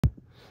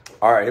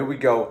All right, here we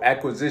go.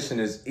 Acquisition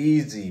is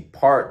easy,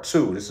 part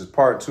 2. This is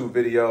part 2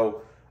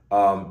 video.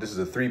 This is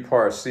a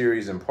 3-part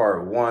series. In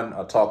part 1,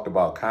 I talked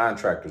about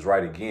contractors,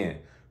 right? Again,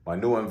 my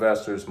new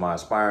investors, my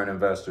aspiring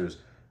investors.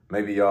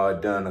 Maybe y'all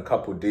done a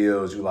couple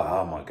deals. You're like,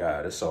 oh my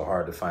God, it's so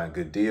hard to find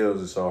good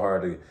deals. It's so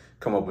hard to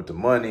come up with the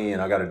money.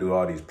 And I got to do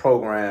all these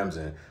programs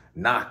and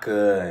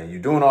NACA. And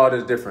you're doing all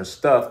this different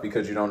stuff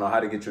because you don't know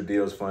how to get your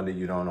deals funded.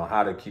 You don't know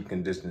how to keep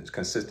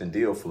consistent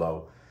deal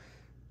flow.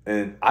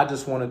 And I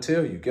just want to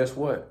tell you, guess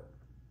what?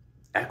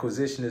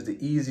 Acquisition is the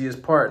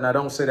easiest part. And I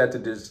don't say that to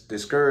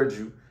discourage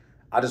you.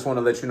 I just want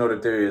to let you know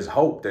that there is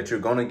hope, that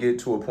you're going to get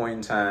to a point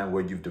in time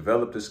where you've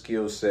developed a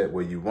skill set,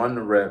 where you run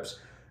the reps,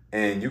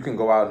 and you can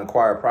go out and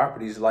acquire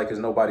properties like it's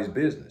nobody's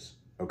business.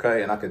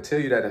 Okay. And I can tell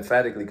you that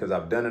emphatically because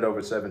I've done it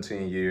over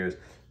 17 years.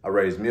 I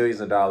raised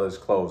millions of dollars,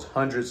 closed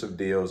hundreds of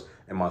deals,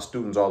 and my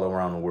students all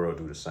around the world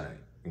do the same.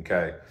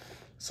 Okay.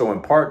 So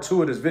in part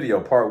 2 of this video,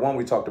 part 1,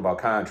 we talked about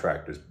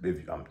contractors.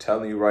 I'm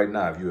telling you right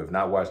now, if you have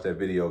not watched that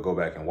video, go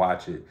back and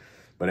watch it.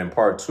 But in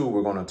part 2,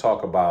 we're going to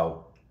talk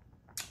about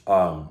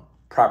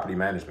property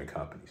management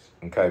companies,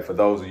 okay, for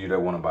those of you that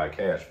want to buy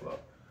cash flow.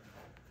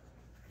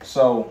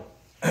 So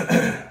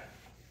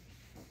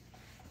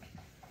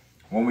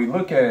when we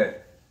look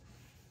at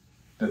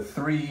the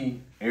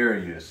 3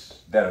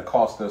 areas that have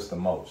cost us the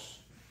most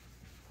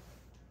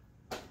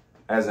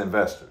as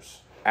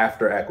investors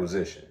after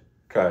acquisition,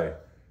 okay,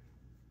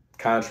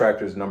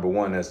 contractors, number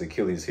 1, that's the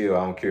Achilles heel. I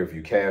don't care if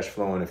you're cash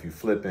flowing, if you're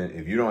flipping.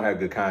 If you don't have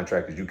good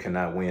contractors, you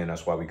cannot win.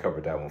 That's why we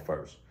covered that one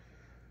first.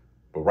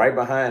 But right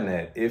behind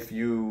that, if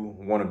you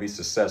want to be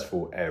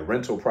successful at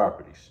rental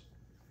properties,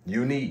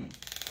 you need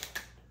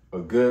a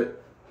good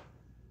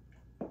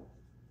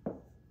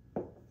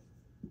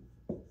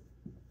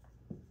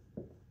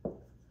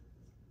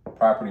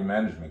property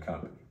management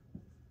company.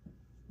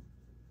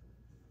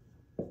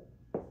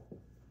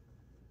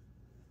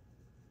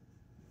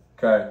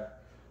 Okay.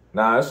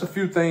 Now, there's a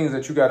few things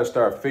that you got to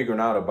start figuring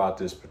out about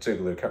this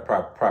particular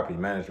property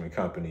management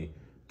company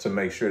to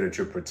make sure that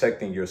you're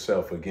protecting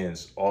yourself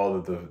against all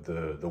of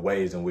the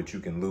ways in which you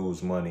can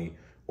lose money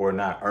or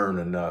not earn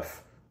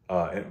enough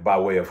by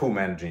way of who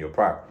managing your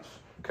properties.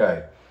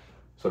 Okay.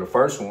 So the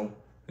first one,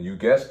 you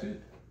guessed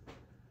it,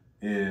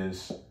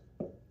 is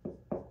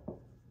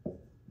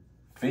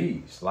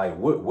fees. Like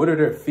what are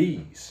their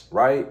fees,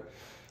 right?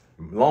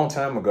 A long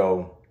time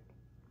ago,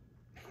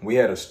 we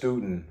had a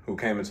student who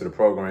came into the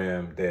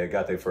program that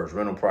got their first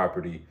rental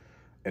property,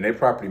 and their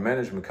property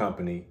management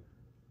company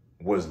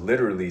was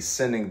literally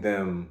sending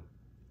them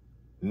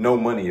no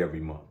money every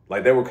month.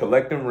 Like they were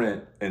collecting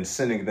rent and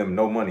sending them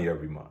no money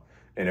every month.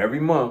 And every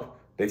month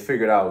they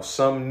figured out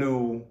some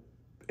new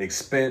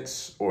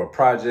expense or a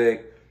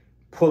project,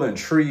 pulling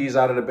trees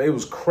out of it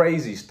was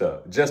crazy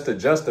stuff just to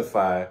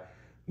justify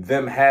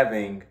them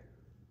having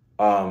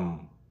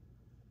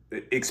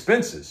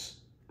expenses,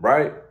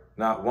 right?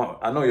 Now,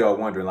 I know y'all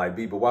wondering like,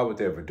 B, but why would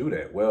they ever do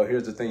that? Well,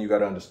 here's the thing you got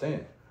to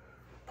understand.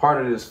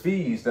 Part of this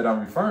fees that I'm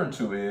referring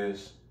to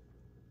is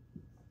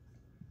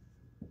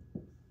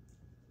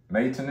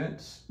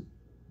maintenance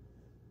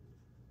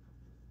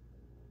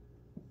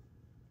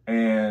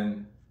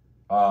and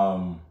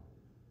what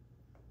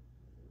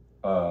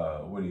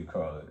do you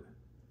call it?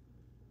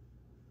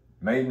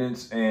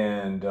 Maintenance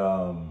and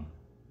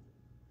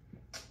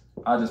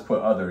I just put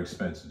other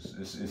expenses.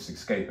 It's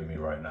escaping me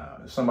right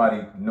now. If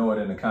somebody know it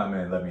in the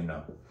comment, let me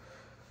know.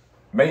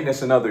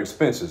 Maintenance and other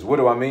expenses. What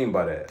do I mean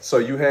by that? So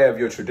you have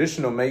your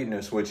traditional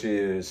maintenance, which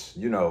is,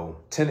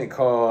 tenant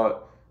card,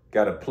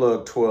 got a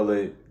plugged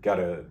toilet, got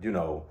a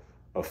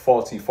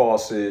faulty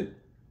faucet,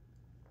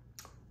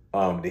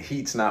 the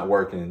heat's not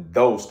working,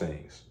 those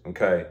things,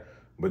 okay?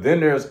 But then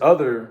there's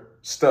other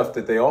stuff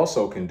that they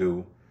also can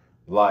do,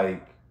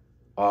 like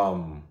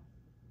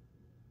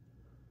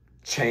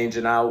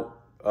changing out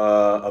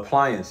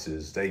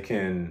appliances. They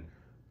can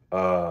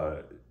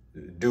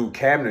do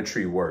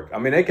cabinetry work. I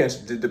mean, they can,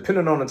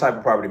 depending on the type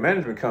of property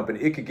management company,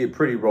 it could get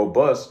pretty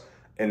robust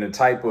in the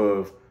type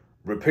of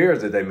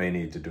repairs that they may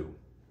need to do,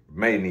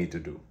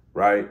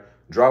 right?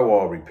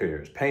 Drywall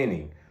repairs,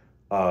 painting,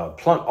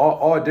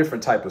 all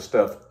different type of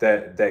stuff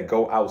that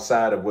go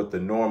outside of what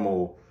the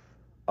normal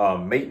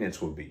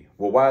maintenance would be.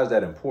 Well, why is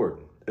that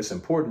important? It's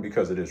important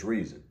because of this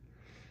reason.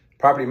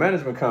 Property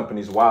management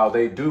companies, while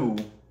they do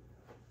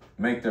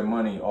make their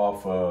money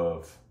off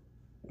of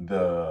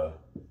the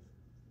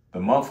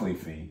monthly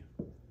fee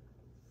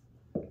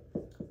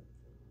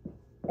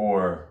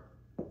or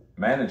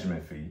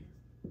management fee,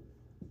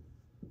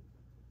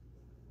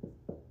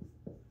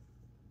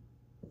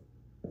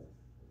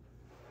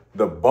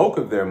 the bulk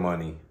of their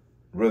money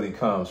really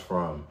comes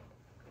from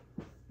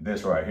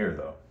this right here,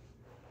 though.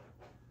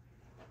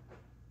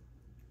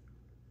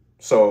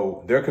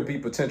 So there could be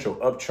potential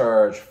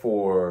upcharge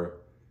for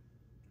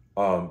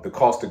the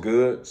cost of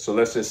goods. So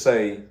let's just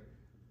say,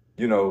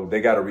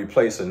 they got to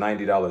replace a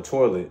 $90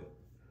 toilet.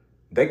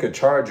 They could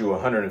charge you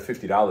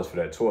 $150 for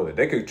that toilet.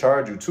 They could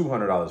charge you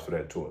 $200 for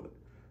that toilet.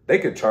 They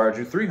could charge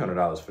you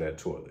 $300 for that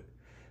toilet.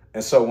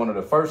 And so one of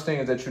the first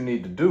things that you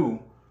need to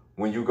do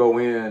when you go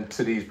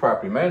into these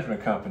property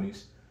management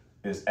companies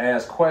is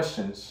ask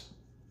questions.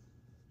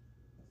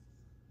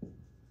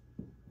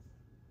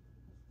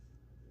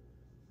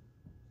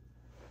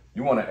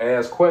 You want to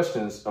ask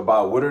questions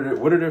about what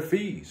are their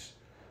fees,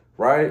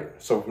 right?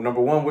 So number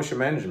one, what's your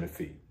management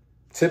fee?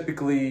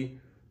 Typically,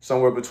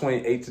 somewhere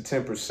between 8 to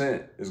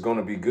 10% is going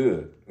to be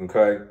good,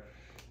 okay?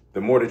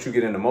 The more that you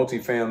get into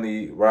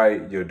multifamily,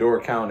 right, your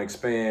door count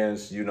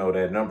expands, you know,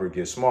 that number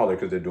gets smaller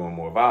because they're doing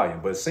more volume.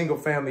 But single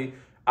family,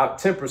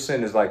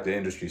 10% is like the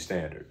industry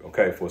standard,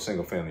 okay, for a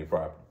single family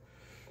property.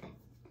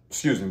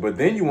 Excuse me. But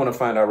then you want to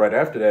find out right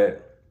after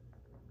that,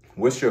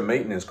 what's your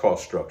maintenance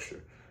cost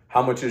structure?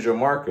 How much is your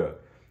markup?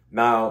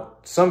 Now,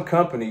 some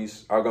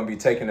companies are going to be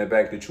taking it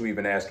back that you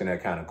even asking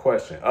that kind of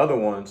question. Other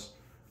ones,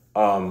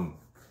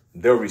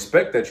 they'll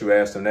respect that you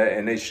asked them that,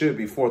 and they should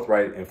be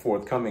forthright and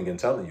forthcoming in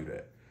telling you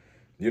that.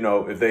 You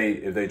know, if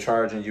they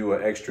charging you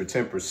an extra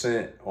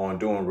 10% on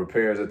doing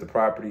repairs at the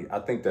property, I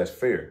think that's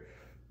fair,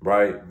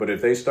 right? But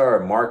if they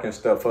start marking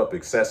stuff up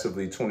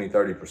excessively, 20,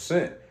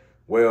 30%,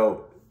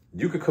 well,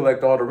 you could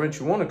collect all the rent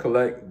you want to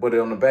collect, but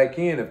on the back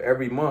end, if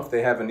every month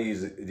they're having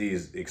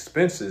these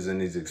expenses and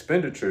these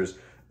expenditures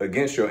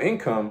against your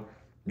income,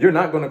 you're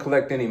not going to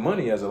collect any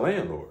money as a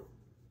landlord,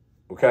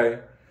 okay?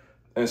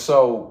 And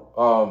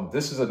so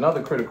this is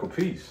another critical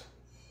piece.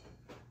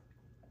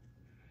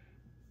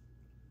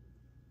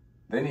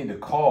 They need to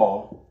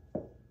call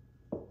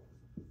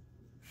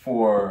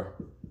for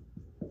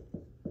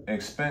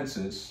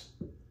expenses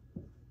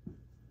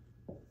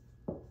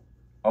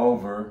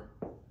over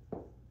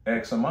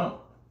X amount.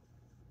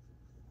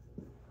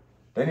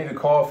 They need to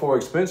call for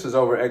expenses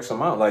over X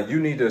amount. Like, you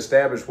need to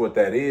establish what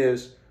that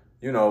is.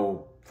 You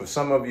know, for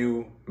some of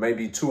you,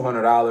 maybe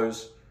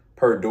 $200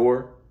 per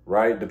door,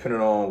 right? Depending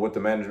on what the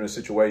management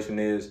situation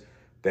is,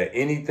 that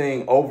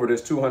anything over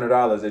this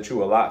 $200 that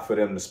you allot for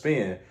them to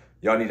spend,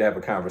 y'all need to have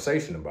a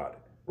conversation about it,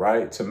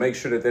 right? To make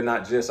sure that they're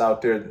not just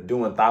out there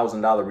doing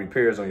 $1,000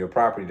 repairs on your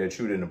property that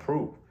you didn't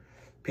approve.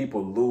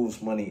 People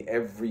lose money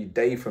every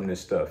day from this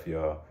stuff,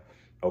 y'all.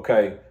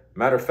 Okay.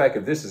 Matter of fact,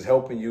 if this is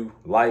helping you,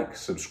 like,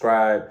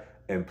 subscribe,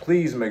 and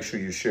please make sure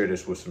you share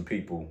this with some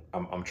people.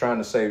 I'm trying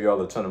to save y'all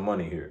a ton of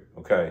money here.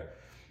 Okay.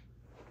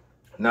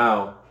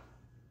 Now,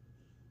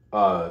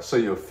 so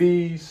your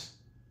fees,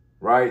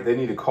 right? They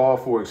need to call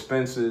for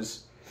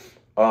expenses.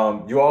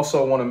 You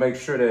also want to make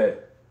sure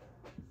that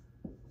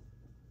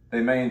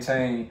they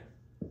maintain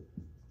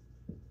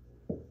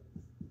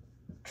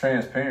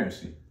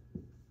transparency.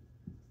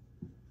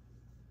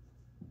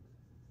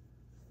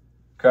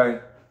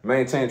 Okay.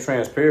 Maintain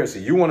transparency.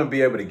 You want to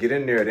be able to get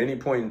in there at any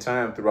point in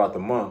time throughout the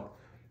month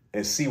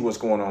and see what's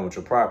going on with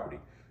your property.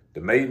 The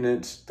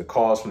maintenance, the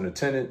calls from the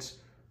tenants,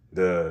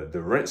 the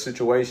rent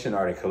situation.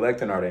 Are they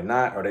collecting? Are they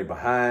not? Are they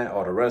behind?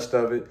 All the rest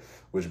of it,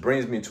 which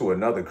brings me to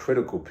another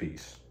critical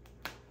piece.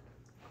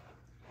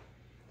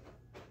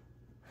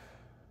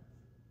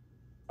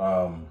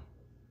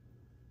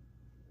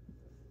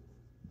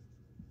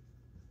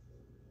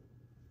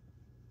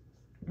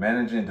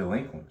 Managing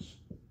delinquents.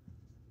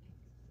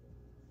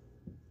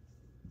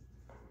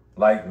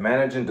 Like,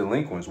 managing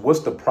delinquents,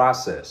 what's the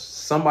process?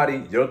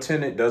 Somebody, your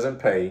tenant doesn't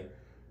pay,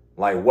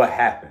 like, what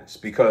happens?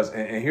 Because,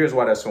 and here's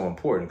why that's so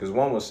important, because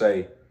one will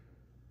say,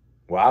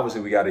 well,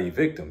 obviously we got to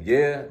evict them.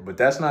 Yeah, but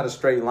that's not a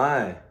straight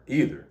line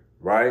either,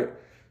 right?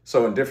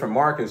 So in different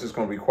markets, it's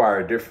going to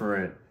require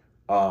different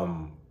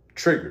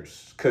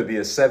triggers. Could be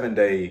a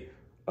 7-day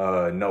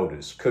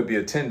notice, could be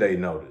a 10-day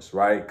notice,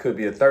 right? Could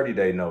be a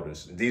 30-day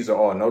notice. These are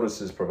all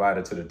notices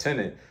provided to the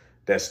tenant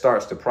that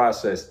starts the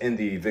process in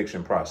the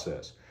eviction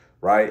process.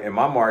 Right? In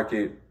my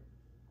market,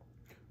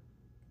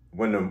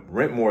 when the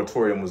rent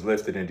moratorium was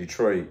lifted in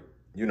Detroit,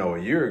 you know,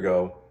 a year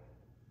ago,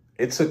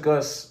 it took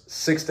us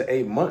 6 to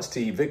 8 months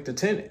to evict the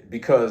tenant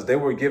because they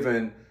were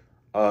giving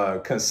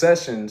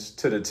concessions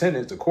to the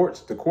tenants. The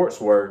courts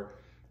were,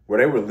 where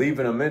they were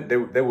leaving them in.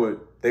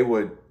 They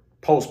would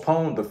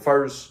postpone the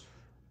first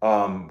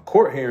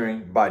court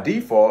hearing by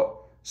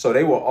default, so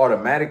they will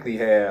automatically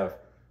have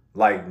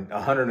like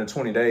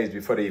 120 days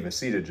before they even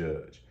see the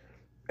judge.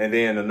 And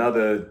then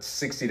another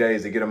 60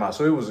 days to get them out.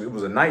 So it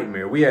was a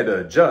nightmare. We had to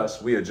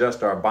adjust. We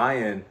adjust our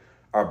buy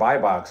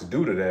box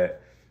due to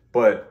that.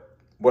 But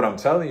what I'm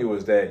telling you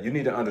is that you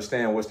need to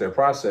understand what's their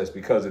process,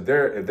 because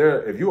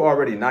if you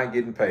already not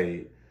getting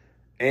paid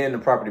and the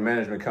property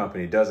management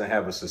company doesn't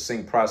have a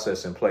succinct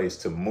process in place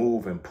to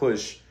move and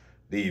push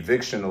the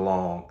eviction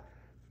along,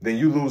 then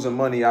you losing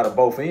money out of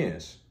both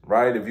ends,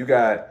 right? If you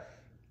got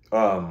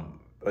a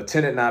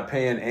tenant not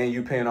paying and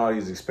you paying all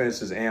these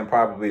expenses and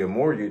probably a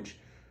mortgage,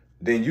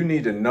 then you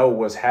need to know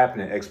what's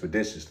happening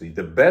expeditiously.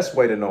 The best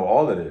way to know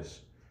all of this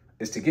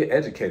is to get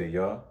educated,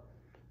 y'all.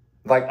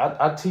 Like,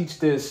 I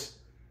teach this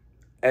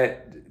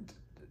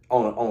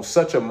on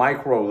such a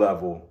micro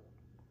level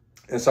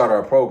inside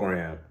our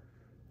program,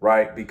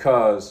 right?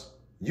 Because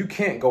you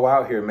can't go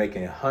out here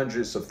making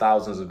hundreds of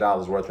thousands of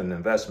dollars worth of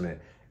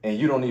investment and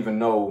you don't even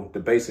know the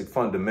basic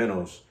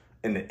fundamentals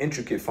and the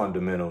intricate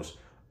fundamentals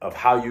of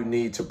how you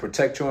need to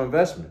protect your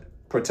investment.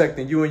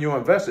 Protecting you and your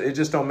investor. It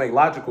just don't make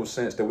logical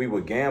sense that we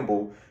would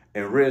gamble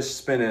and risk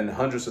spending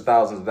hundreds of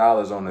thousands of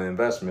dollars on an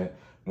investment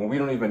when we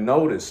don't even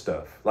know this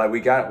stuff. Like we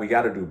got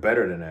to do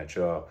better than that,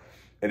 y'all.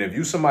 And if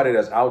you somebody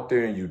that's out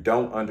there and you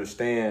don't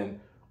understand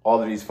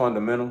all of these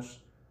fundamentals,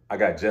 I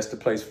got just the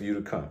place for you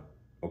to come,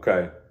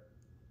 okay?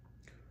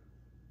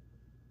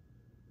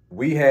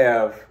 We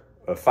have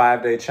a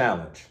 5-day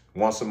challenge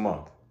once a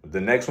month. The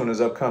next one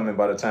is upcoming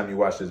by the time you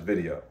watch this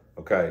video,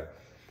 okay?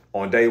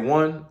 On day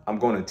 1, I'm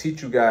going to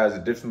teach you guys the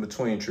difference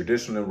between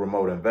traditional and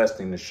remote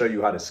investing to show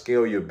you how to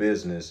scale your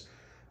business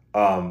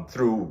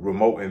through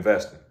remote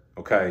investing,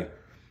 okay?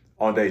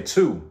 On day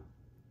 2,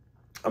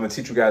 I'm going to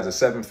teach you guys a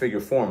 7-figure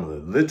formula,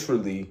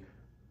 literally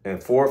in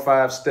 4 or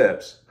 5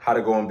 steps, how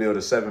to go and build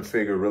a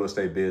 7-figure real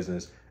estate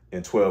business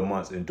in 12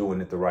 months and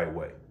doing it the right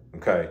way,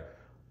 okay?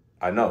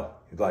 I know,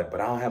 you're like, but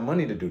I don't have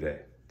money to do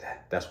that.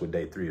 That's what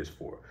day 3 is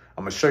for.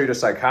 I'm going to show you the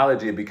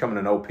psychology of becoming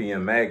an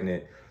OPM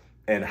magnet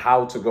and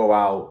how to go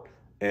out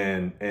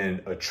and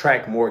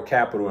attract more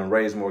capital and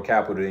raise more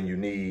capital than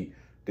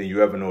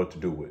you ever know what to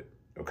do with.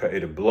 Okay,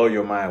 it'll blow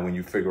your mind when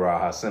you figure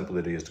out how simple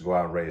it is to go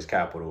out and raise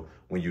capital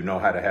when you know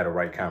how to have the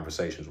right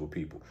conversations with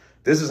people.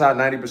 This is how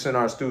 90% of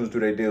our students do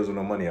their deals with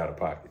no money out of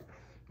pocket.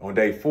 On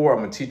day 4, I'm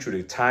going to teach you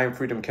the time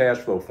freedom cash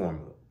flow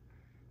formula.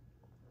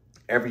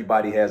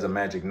 Everybody has a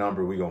magic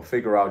number. We're going to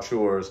figure out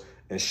yours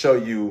and show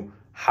you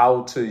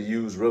how to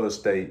use real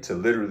estate to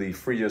literally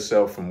free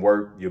yourself from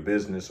work, your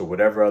business, or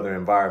whatever other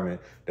environment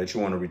that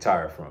you want to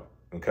retire from,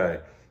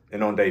 okay?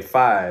 And on day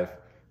 5,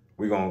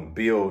 we're going to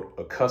build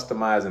a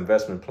customized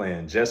investment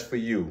plan just for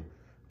you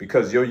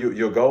because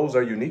your goals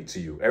are unique to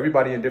you.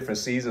 Everybody in different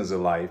seasons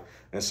of life.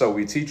 And so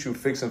we teach you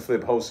fix and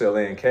flip, wholesale,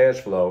 and cash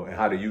flow and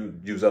how to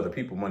use other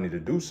people's money to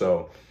do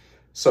so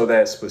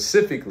that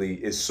specifically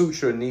it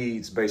suits your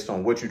needs based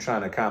on what you're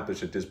trying to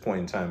accomplish at this point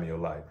in time in your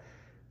life.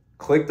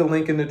 Click the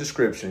link in the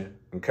description,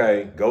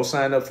 okay? Go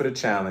sign up for the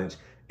challenge.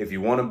 If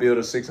you want to build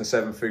a 6-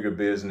 and 7-figure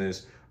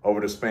business over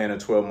the span of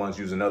 12 months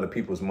using other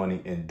people's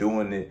money and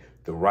doing it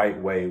the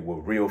right way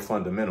with real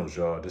fundamentals,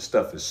 y'all. This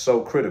stuff is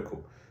so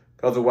critical.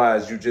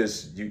 Otherwise, you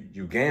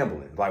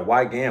gambling. Like,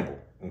 why gamble?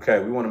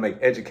 Okay, we want to make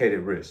educated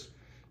risks.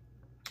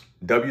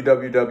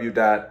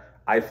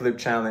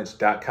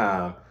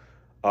 www.iflipchallenge.com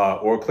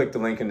or click the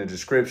link in the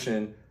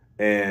description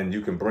and you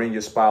can bring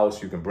your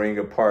spouse, you can bring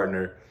a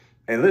partner.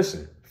 And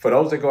listen, for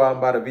those that go out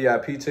and buy the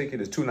VIP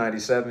ticket, it's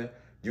 $297.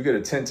 You get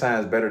a 10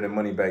 times better than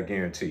money back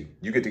guarantee.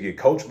 You get to get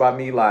coached by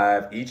me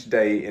live each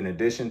day. In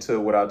addition to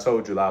what I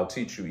told you, I'll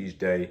teach you each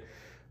day.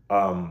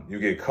 You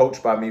get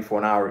coached by me for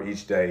an hour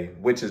each day,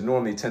 which is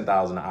normally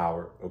 $10,000 an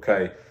hour.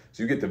 Okay.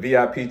 So you get the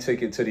VIP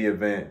ticket to the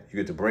event. You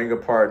get to bring a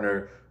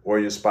partner or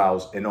your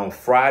spouse. And on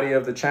Friday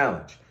of the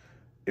challenge,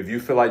 if you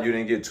feel like you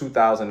didn't get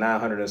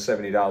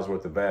 $2,970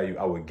 worth of value,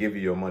 I would give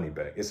you your money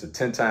back. It's a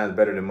 10 times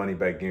better than money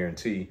back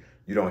guarantee.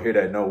 You don't hear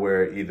that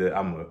nowhere. Either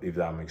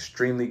I'm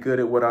extremely good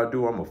at what I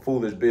do, or I'm a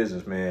foolish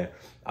businessman.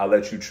 I'll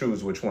let you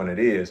choose which one it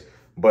is,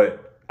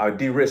 but I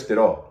de-risked it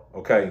all,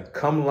 okay?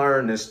 Come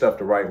learn this stuff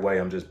the right way.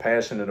 I'm just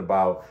passionate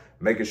about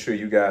making sure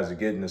you guys are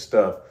getting the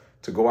stuff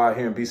to go out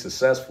here and be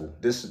successful.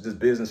 This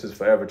business has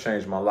forever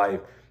changed my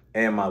life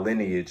and my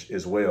lineage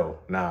as well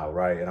now,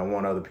 right? And I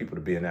want other people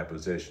to be in that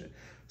position.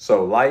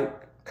 So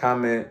like,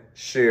 comment,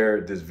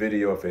 share this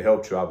video if it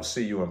helped you. I will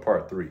see you in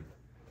part 3.